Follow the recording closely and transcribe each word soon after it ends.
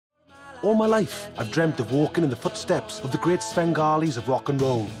All my life, I've dreamt of walking in the footsteps of the great Svengalis of rock and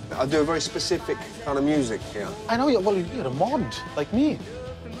roll. I do a very specific kind of music here. I know, well, you're a mod, like me.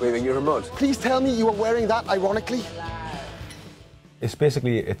 Wait, you're a mod? Please tell me you were wearing that ironically. It's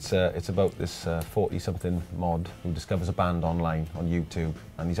basically, it's about this 40-something mod who discovers a band online on YouTube,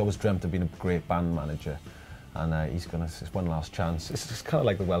 and he's always dreamt of being a great band manager. And it's one last chance. It's just kind of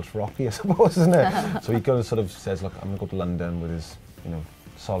like the Welsh Rocky, I suppose, isn't it? So he kind of sort of says, look, I'm going to go to London with his,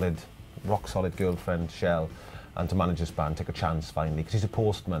 rock solid girlfriend, Shell, and to manage this band, take a chance finally, because he's a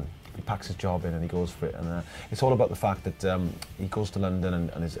postman. He packs his job in and he goes for it. And it's all about the fact that he goes to London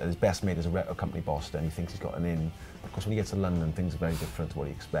and his best mate is a record company boss there, and he thinks he's got an in. Of course, when he gets to London, things are very different to what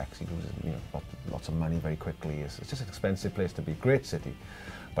he expects. He goes, lots of money very quickly. It's just an expensive place to be, great city.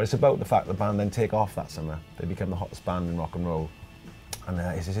 But it's about the fact that the band then take off that summer. They become the hottest band in rock and roll. And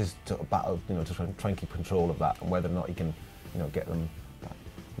it's his sort of battle, to try and keep control of that, and whether or not he can, get them that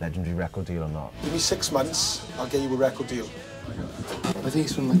legendary record deal or not. Give me 6 months, I'll get you a record deal. I think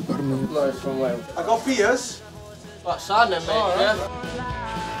he's from like Birmingham. No, from Wales. I got beers. What's on then, mate? Yeah.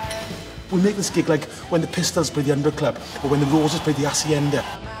 We'll make this gig like when the Pistols play the Under Club, or when the Roses play the Hacienda.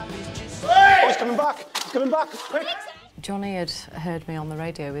 Oh, he's coming back! He's coming back! Quick! Johnny had heard me on the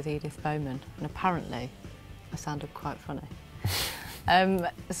radio with Edith Bowman, and apparently I sounded quite funny.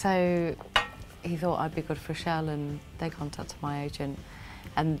 So he thought I'd be good for a Shell, and they contacted my agent,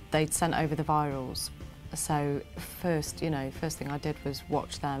 and they'd sent over the virals. So first thing I did was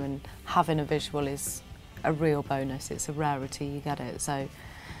watch them, and having a visual is a real bonus. It's a rarity, you get it. So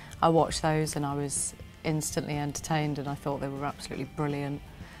I watched those and I was instantly entertained, and I thought they were absolutely brilliant.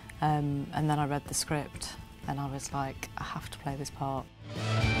 And then I read the script and I was like, I have to play this part.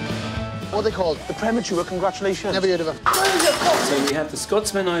 What are they called? The premature congratulations. Never heard of it. So we have the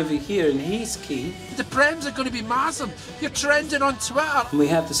Scotsman over here, and he's keen. The Prems are going to be massive. You're trending on Twitter. And we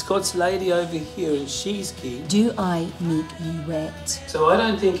have the Scots lady over here, and she's keen. Do I make you wet? So I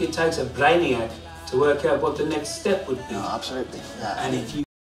don't think it takes a brainiac to work out what the next step would be. No, absolutely. Yeah. And if you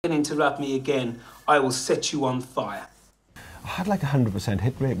interrupt me again, I will set you on fire. I had like a 100%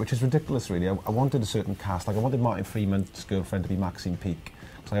 hit rate, which is ridiculous, really. I wanted a certain cast. Like, I wanted Martin Freeman's girlfriend to be Maxine Peake.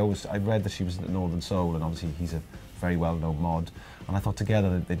 Because I read that she was in Northern Soul, and obviously he's a very well-known mod. And I thought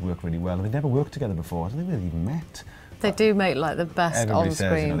together they'd work really well. And they'd never worked together before. I don't think they'd even met. They do make like the best on-screen. Everybody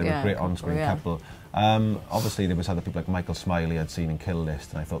says, they were a great on-screen couple. Obviously, there was other people like Michael Smiley I'd seen in Kill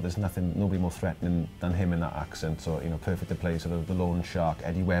List, and I thought there's nobody more threatening than him in that accent. So, perfect to play sort of the lone shark,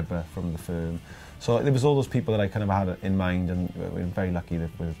 Eddie Webber from The Firm. So there was all those people that I kind of had in mind, and we were very lucky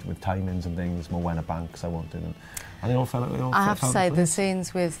with timings and things. More Wenner Banks I wanted, and they all fell out. I have to say, the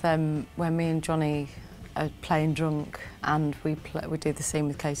scenes with when me and Johnny are playing drunk, and we do the scene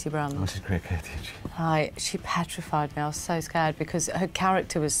with Casey Brand. Oh, she's great, Katie. She petrified me. I was so scared because her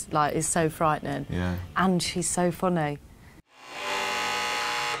character is so frightening. Yeah. And she's so funny.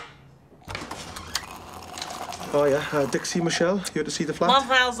 Oh yeah, Dixie Michelle, you here to see the flat?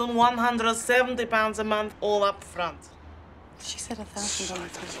 £1,170 a month, all up front. She said $1,000.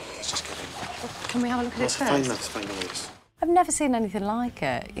 Let's just get in. Can we have a look at it first? Let's find the ways. I've never seen anything like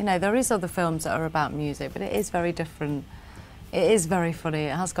it. There is other films that are about music, but it is very different. It is very funny,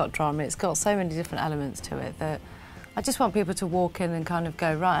 it has got drama, it's got so many different elements to it that I just want people to walk in and kind of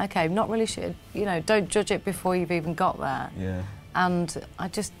go, right, OK, not really sure, don't judge it before you've even got there. Yeah. And I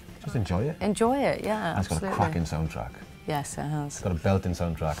just enjoy it. Enjoy it, yeah, It's got a cracking soundtrack. Yes, it has. It's got a belting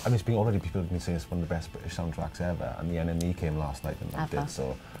soundtrack. I mean, already people have been saying it's one of the best British soundtracks ever, and the NME came last night and loved it,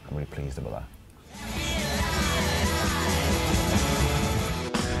 so I'm really pleased about that.